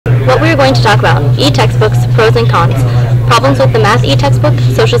what we are going to talk about: e-textbooks, pros and cons, problems with the math e-textbook,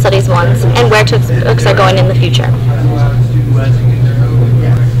 social studies ones, and where textbooks are going in the future.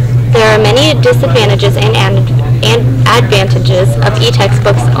 There are many disadvantages and advantages of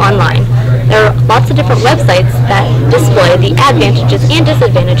e-textbooks online. There are lots of different websites that display the advantages and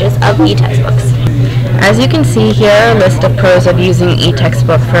disadvantages of e-textbooks. As you can see, here are a list of pros of using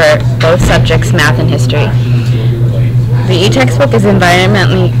e-textbook for both subjects, math and history. The e-textbook is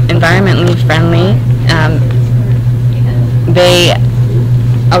environmentally friendly. They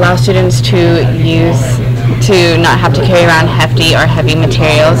allow students to not have to carry around hefty or heavy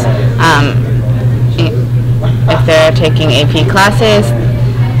materials. If they're taking AP classes,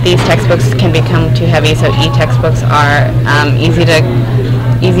 these textbooks can become too heavy, so e-textbooks are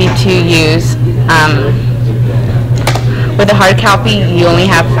easy to use. With a hard copy, you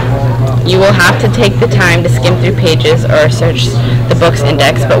will have to take the time to skim through pages or search the book's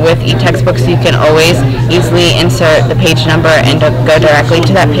index, but with e-textbooks you can always easily insert the page number and go directly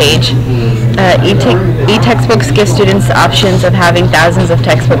to that page. E-textbooks give students the options of having thousands of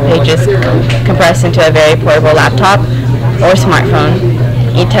textbook pages compressed into a very portable laptop or smartphone.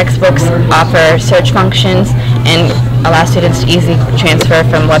 E-textbooks offer search functions and allow students to easily transfer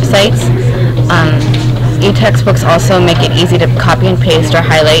from websites. E-textbooks also make it easy to copy and paste or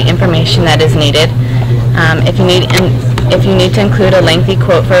highlight information that is needed. If you need to include a lengthy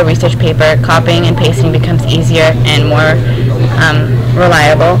quote for a research paper, copying and pasting becomes easier and more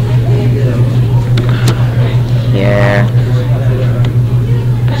reliable. Here.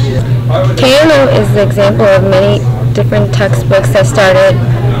 KNO is the example of many different textbooks that started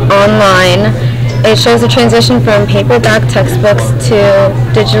online. It shows the transition from paperback textbooks to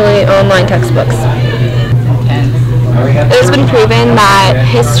digitally online textbooks. It has been proven that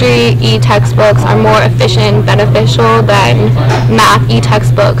history e-textbooks are more efficient and beneficial than math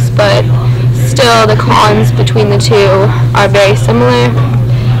e-textbooks, but still the cons between the two are very similar.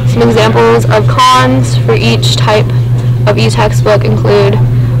 Some examples of cons for each type of e-textbook include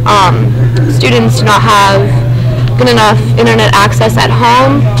students do not have good enough internet access at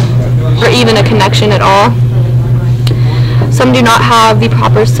home or even a connection at all. Some do not have the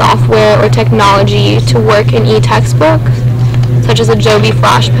proper software or technology to work in e-textbook, such as Adobe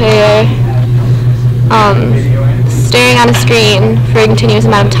Flash Player. Staring at a screen for a continuous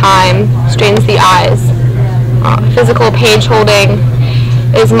amount of time strains the eyes. Physical page holding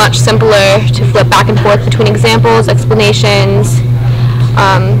is much simpler to flip back and forth between examples, explanations,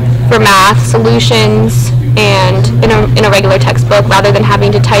 for math, solutions, and in a regular textbook rather than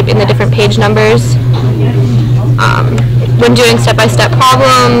having to type in the different page numbers. When doing step-by-step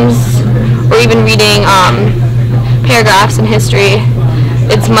problems or even reading paragraphs in history,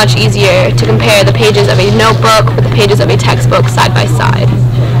 it's much easier to compare the pages of a notebook with the pages of a textbook side by side.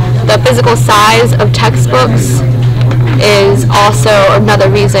 The physical size of textbooks is also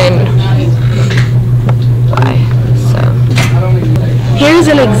another reason why. Here's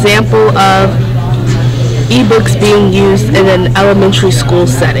an example of ebooks being used in an elementary school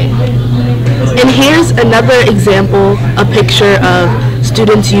setting. And here's another example, a picture of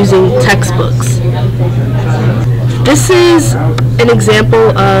students using textbooks. This is an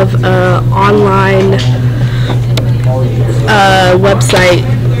example of an online website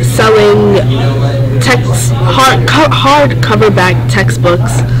selling hardcover-back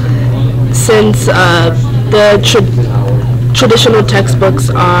textbooks, since the traditional textbooks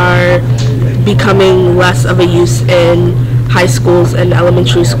are becoming less of a use in high schools and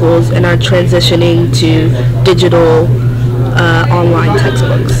elementary schools and are transitioning to digital online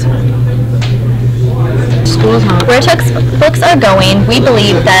textbooks. Where textbooks are going, we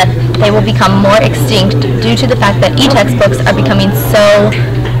believe that they will become more extinct due to the fact that e-textbooks are becoming so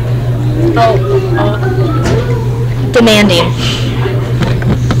demanding.